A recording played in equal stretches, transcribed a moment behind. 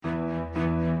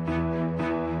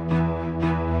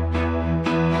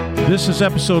This is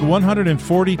episode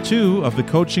 142 of the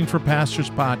Coaching for Pastors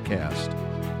podcast.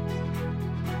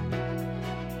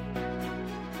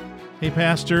 Hey,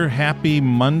 Pastor, happy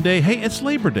Monday. Hey, it's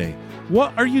Labor Day.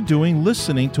 What are you doing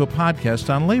listening to a podcast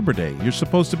on Labor Day? You're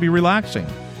supposed to be relaxing.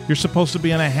 You're supposed to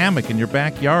be in a hammock in your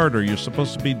backyard, or you're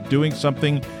supposed to be doing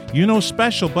something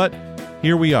special, but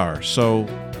here we are. So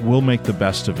we'll make the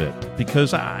best of it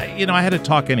because I had to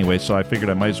talk anyway, so I figured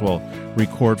I might as well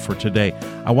record for today.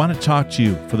 I want to talk to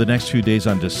you for the next few days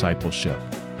on discipleship.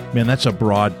 Man, that's a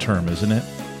broad term, isn't it?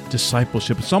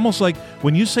 Discipleship. It's almost like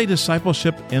when you say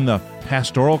discipleship in the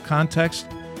pastoral context,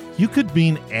 you could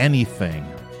mean anything.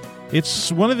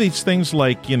 It's one of these things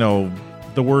like,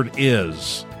 the word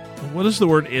is. What does the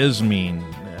word is mean?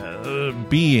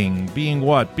 Being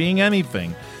what? Being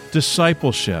anything.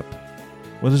 Discipleship.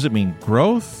 What does it mean?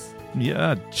 Growth?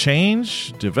 Yeah,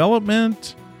 change,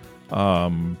 development,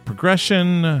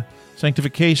 progression,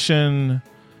 sanctification,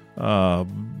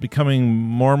 becoming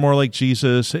more and more like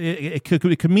Jesus. It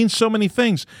could mean so many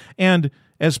things. And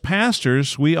as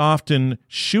pastors, we often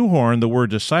shoehorn the word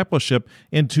discipleship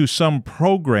into some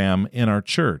program in our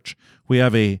church. We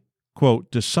have a,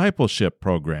 quote, discipleship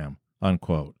program,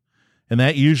 unquote. And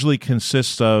that usually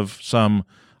consists of some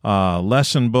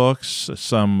lesson books,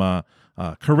 some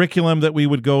curriculum that we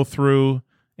would go through,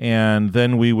 and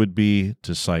then we would be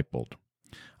discipled.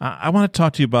 I want to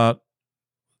talk to you about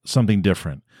something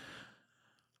different.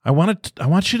 I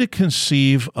want you to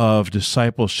conceive of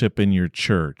discipleship in your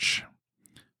church.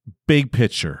 Big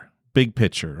picture,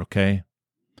 okay?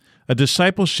 A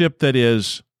discipleship that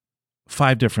is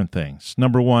 5 different things.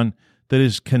 Number 1, that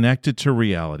is connected to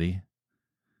reality.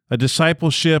 A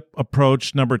discipleship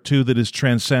approach, number 2, that is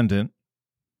transcendent.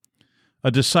 A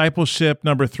discipleship,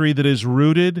 number 3, that is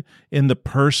rooted in the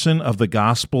person of the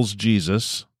gospel's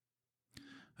Jesus.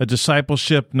 A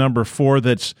discipleship, number 4,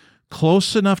 that's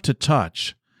close enough to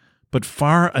touch, but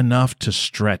far enough to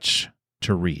stretch,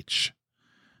 to reach.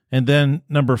 And then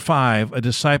number 5, a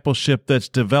discipleship that's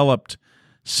developed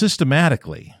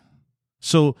systematically.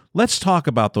 So let's talk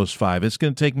about those 5. It's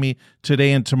going to take me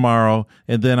today and tomorrow,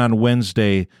 and then on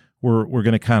Wednesday, we're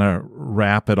going to kind of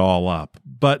wrap it all up.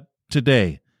 But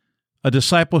today, a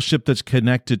discipleship that's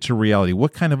connected to reality.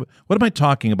 What am I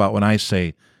talking about when I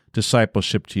say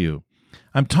discipleship to you?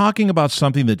 I'm talking about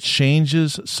something that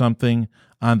changes something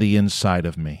on the inside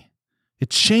of me. It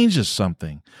changes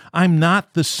something. I'm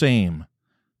not the same.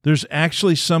 There's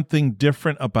actually something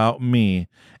different about me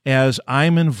as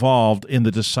I'm involved in the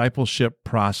discipleship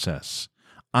process.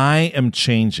 I am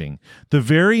changing. The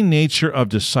very nature of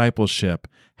discipleship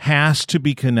has to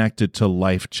be connected to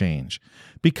life change.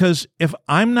 Because if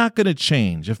I'm not going to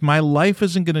change, if my life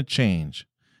isn't going to change,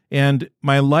 and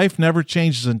my life never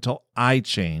changes until I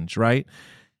change, right?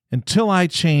 Until I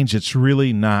change, it's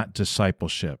really not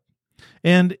discipleship.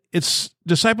 And it's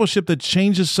discipleship that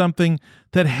changes something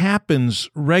that happens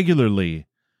regularly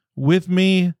with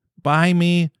me, by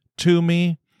me, to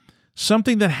me,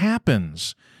 something that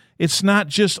happens. It's not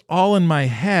just all in my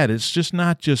head. It's just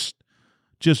not just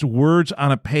words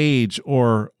on a page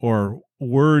or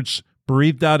words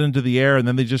breathed out into the air and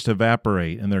then they just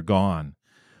evaporate and they're gone.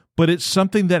 But it's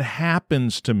something that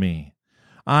happens to me.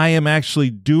 I am actually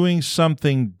doing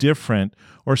something different,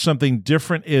 or something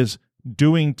different is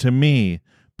doing to me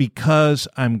because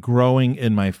I'm growing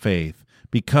in my faith,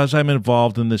 because I'm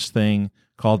involved in this thing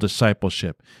called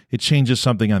discipleship. It changes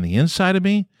something on the inside of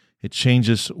me. It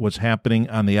changes what's happening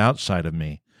on the outside of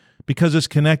me because it's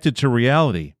connected to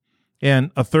reality.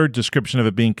 And a third description of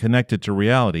it being connected to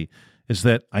reality is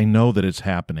that I know that it's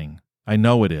happening. I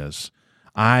know it is.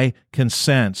 I can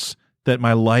sense that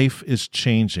my life is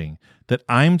changing, that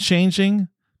I'm changing,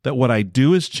 that what I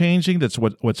do is changing, that's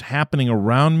what's happening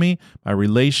around me, my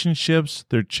relationships,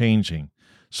 they're changing.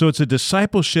 So it's a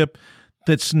discipleship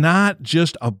that's not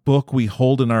just a book we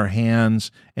hold in our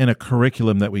hands and a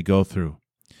curriculum that we go through.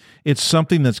 It's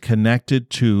something that's connected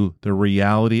to the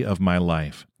reality of my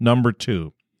life. Number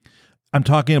 2, I'm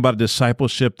talking about a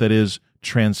discipleship that is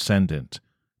transcendent.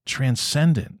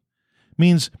 Transcendent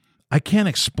means I can't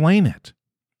explain it.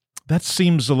 That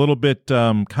seems a little bit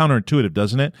counterintuitive,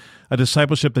 doesn't it? A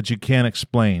discipleship that you can't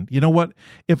explain. You know what?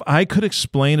 If I could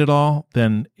explain it all,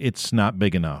 then it's not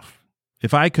big enough.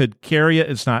 If I could carry it,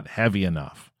 it's not heavy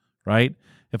enough, right?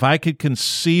 If I could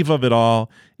conceive of it all,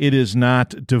 it is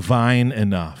not divine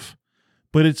enough.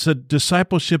 But it's a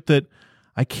discipleship that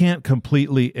I can't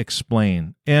completely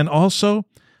explain. And also,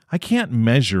 I can't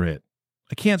measure it.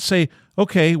 I can't say,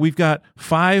 okay, we've got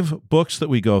 5 books that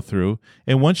we go through,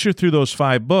 and once you're through those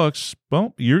 5 books,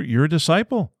 well, you're a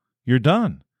disciple. You're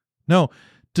done. No,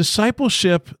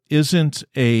 discipleship isn't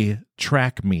a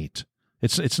track meet.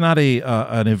 It's not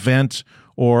an event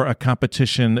or a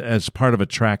competition as part of a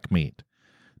track meet.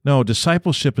 No,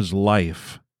 discipleship is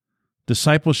life.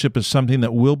 Discipleship is something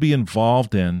that we'll be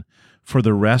involved in for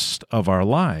the rest of our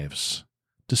lives.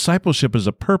 Discipleship is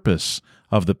a purpose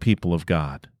of the people of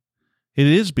God. It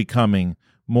is becoming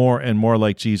more and more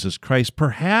like Jesus Christ.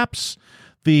 Perhaps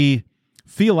the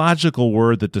theological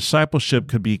word that discipleship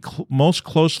could be most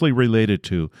closely related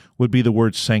to would be the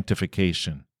word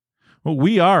sanctification. Well,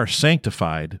 we are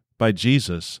sanctified by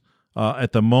Jesus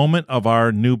at the moment of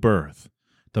our new birth.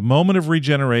 The moment of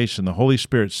regeneration, the Holy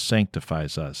Spirit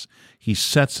sanctifies us. He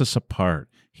sets us apart.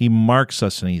 He marks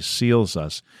us and He seals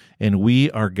us, and we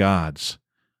are God's.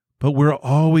 But we're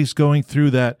always going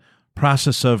through that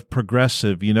process of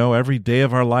progressive, every day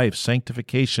of our life,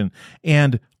 sanctification,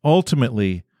 and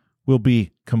ultimately we'll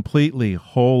be completely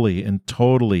holy and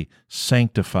totally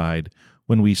sanctified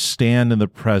when we stand in the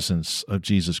presence of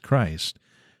Jesus Christ.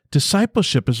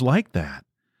 Discipleship is like that.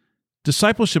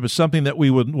 Discipleship is something that we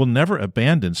will never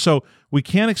abandon. So we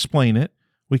can't explain it,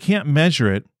 we can't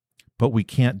measure it, but we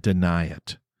can't deny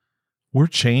it. We're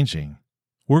changing.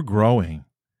 We're growing.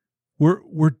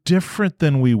 We're different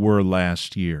than we were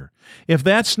last year. If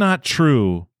that's not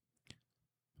true,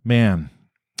 man,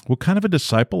 what kind of a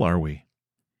disciple are we?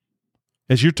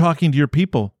 As you're talking to your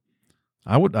people,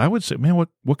 I would say, man,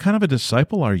 what kind of a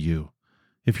disciple are you?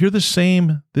 If you're the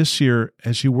same this year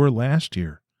as you were last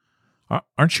year,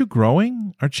 aren't you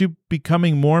growing? Aren't you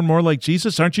becoming more and more like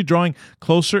Jesus? Aren't you drawing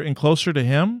closer and closer to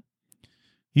Him?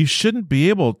 You shouldn't be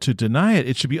able to deny it.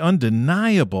 It should be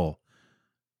undeniable.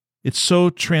 It's so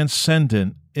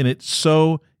transcendent, and it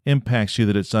so impacts you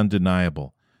that it's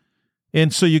undeniable.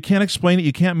 And so you can't explain it,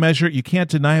 you can't measure it, you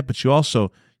can't deny it, but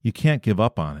you can't give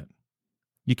up on it.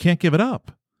 You can't give it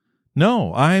up.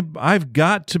 No, I've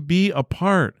got to be a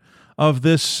part of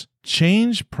this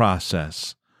change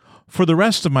process for the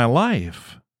rest of my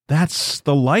life. That's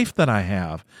the life that I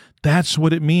have. That's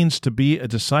what it means to be a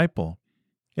disciple.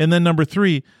 And then number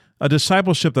 3, a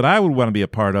discipleship that I would want to be a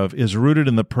part of is rooted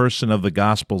in the person of the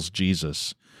Gospels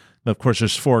Jesus. Of course,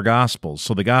 there's 4 Gospels.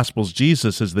 So the Gospels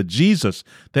Jesus is the Jesus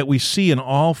that we see in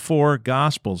all 4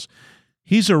 Gospels.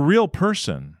 He's a real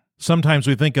person. Sometimes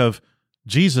we think of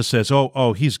Jesus as,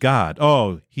 oh, He's God.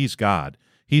 Oh, He's God.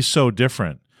 He's so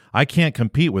different. I can't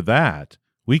compete with that.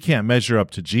 We can't measure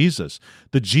up to Jesus.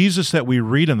 The Jesus that we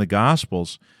read in the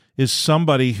Gospels is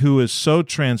somebody who is so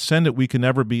transcendent we can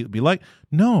never be like.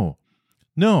 No,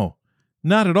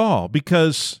 not at all,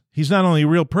 because He's not only a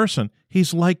real person,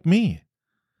 He's like me.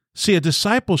 See, a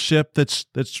discipleship that's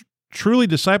truly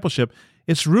discipleship,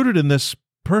 it's rooted in this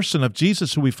person of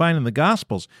Jesus who we find in the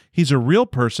Gospels. He's a real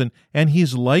person, and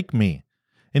He's like me.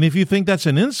 And if you think that's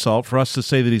an insult for us to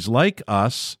say that He's like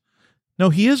us, no,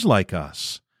 He is like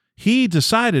us. He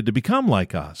decided to become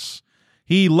like us.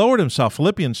 He lowered Himself.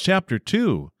 Philippians chapter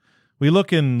 2. We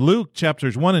look in Luke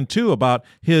chapters 1 and 2 about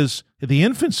the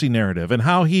infancy narrative and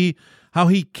how he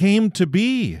came to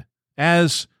be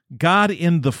as God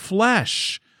in the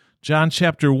flesh. John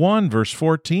chapter 1, verse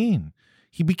 14.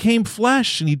 He became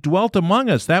flesh and He dwelt among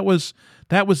us. That was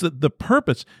the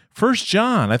purpose. 1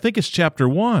 John, I think it's chapter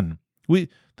 1.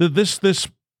 This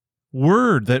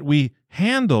word that we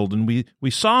handled and we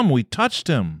saw Him, we touched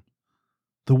Him.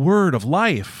 The word of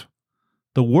life.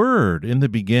 The Word in the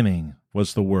beginning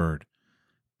was the Word.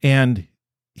 And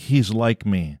He's like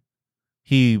me.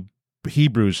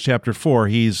 Hebrews chapter 4,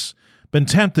 He's been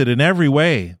tempted in every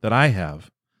way that I have,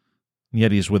 and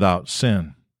yet He's without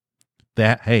sin.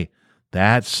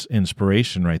 That's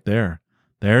inspiration right there.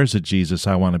 There's a Jesus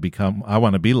I want to become. I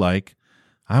want to be like.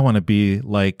 I want to be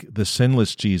like the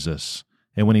sinless Jesus.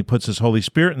 And when He puts His Holy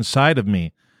Spirit inside of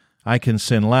me, I can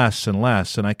sin less and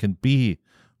less, and I can be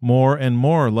more and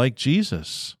more like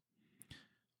Jesus.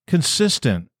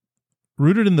 Consistent.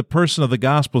 Rooted in the person of the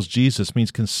Gospels, Jesus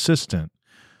means consistent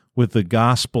with the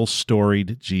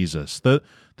gospel-storied Jesus. The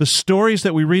stories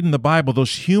that we read in the Bible,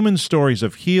 those human stories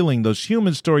of healing, those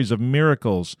human stories of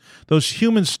miracles, those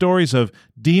human stories of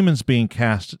demons being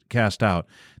cast out,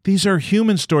 these are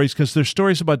human stories because they're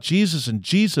stories about Jesus, and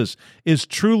Jesus is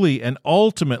truly and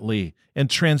ultimately and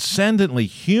transcendently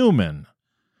human.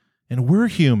 And we're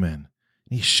human.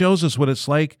 He shows us what it's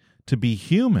like to be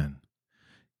human.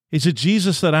 It's a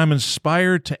Jesus that I'm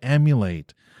inspired to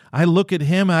emulate. I look at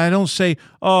Him and I don't say,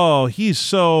 oh, He's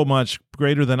so much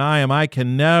greater than I am. I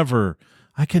can never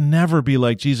be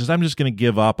like Jesus. I'm just going to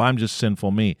give up. I'm just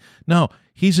sinful me. No,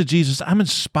 He's a Jesus. I'm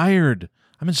inspired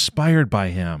by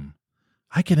Him.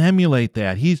 I can emulate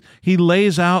that. He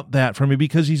lays out that for me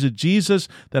because He's a Jesus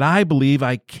that I believe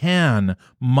I can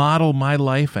model my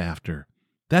life after.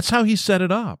 That's how He set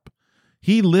it up.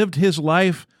 He lived His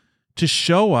life to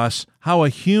show us how a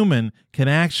human can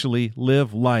actually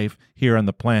live life here on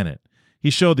the planet. He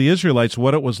showed the Israelites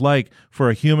what it was like for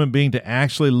a human being to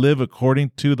actually live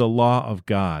according to the law of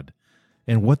God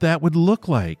and what that would look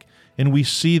like. And we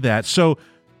see that. So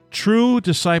true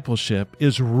discipleship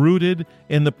is rooted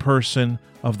in the person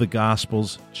of the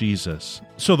Gospel's Jesus.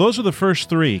 So those are the first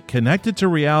three, connected to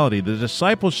reality, the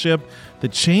discipleship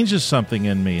that changes something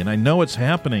in me, and I know it's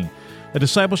happening. A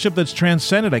discipleship that's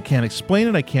transcended. I can't explain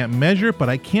it, I can't measure it, but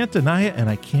I can't deny it, and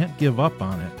I can't give up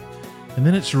on it. And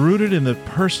then it's rooted in the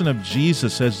person of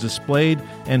Jesus as displayed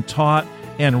and taught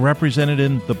and represented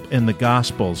in the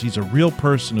Gospels. He's a real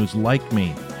person who's like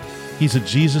me. He's a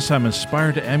Jesus I'm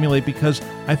inspired to emulate because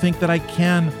I think that I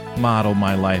can model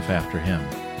my life after him.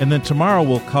 And then tomorrow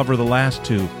we'll cover the last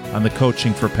two on the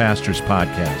Coaching for Pastors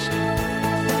podcast.